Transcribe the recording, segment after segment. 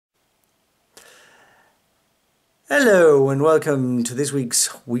Hello and welcome to this week's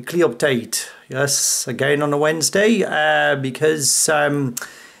weekly update. Yes, again on a Wednesday because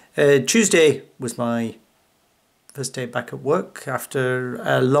Tuesday was my first day back at work after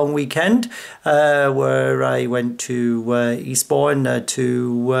a long weekend where I went to Eastbourne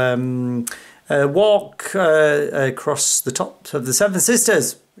to walk across the top of the Seven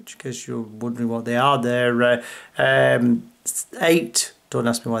Sisters, which, in case you're wondering what they are, they're 8. Don't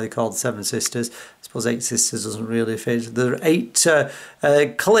ask me why they're called Seven Sisters. I suppose 8 sisters doesn't really fit. There are 8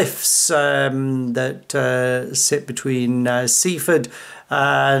 cliffs that sit between Seaford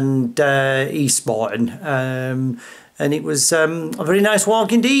and Eastbourne. And it was a very nice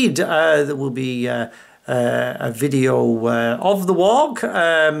walk indeed. There will be a video of the walk.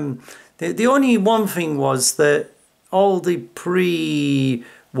 The only one thing was that all the pre-walk,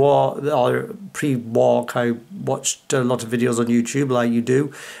 I watched a lot of videos on YouTube like you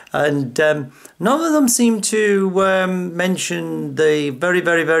do, and none of them seem to mention the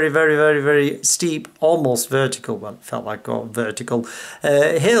very steep, almost vertical, well, it felt like a vertical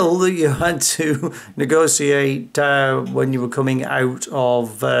hill that you had to negotiate when you were coming out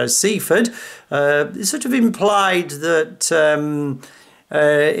of Seaford. It sort of implied that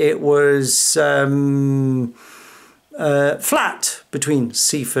it was flat between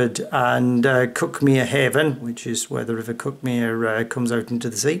Seaford and Cuckmere Haven, which is where the River Cuckmere comes out into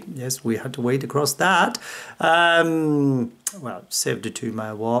the sea. Yes, we had to wade across that. Well, saved a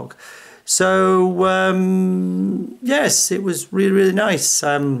 2-mile walk. So, yes, it was really nice.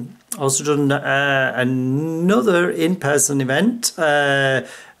 Also done another in-person event at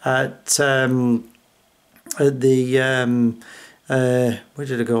the... where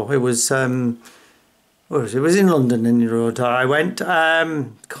did I go? It was... it was in London in the road. I went,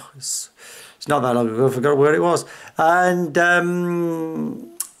 God, it's not that long ago, I forgot where it was. And I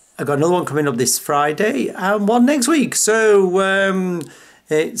got another one coming up this Friday and one next week. So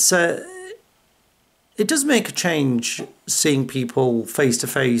it does make a change seeing people face to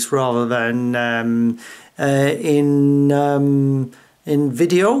face rather than in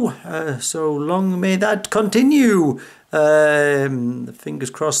video. So long may that continue. Fingers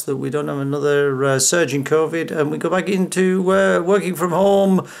crossed that we don't have another surge in COVID and we go back into working from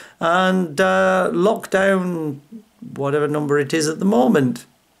home and lockdown, whatever number it is at the moment.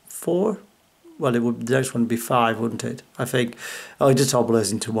 4? Well, the next one would be 5, wouldn't it? I think. Oh, it just all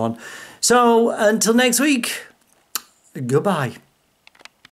blurs into one. So until next week, goodbye.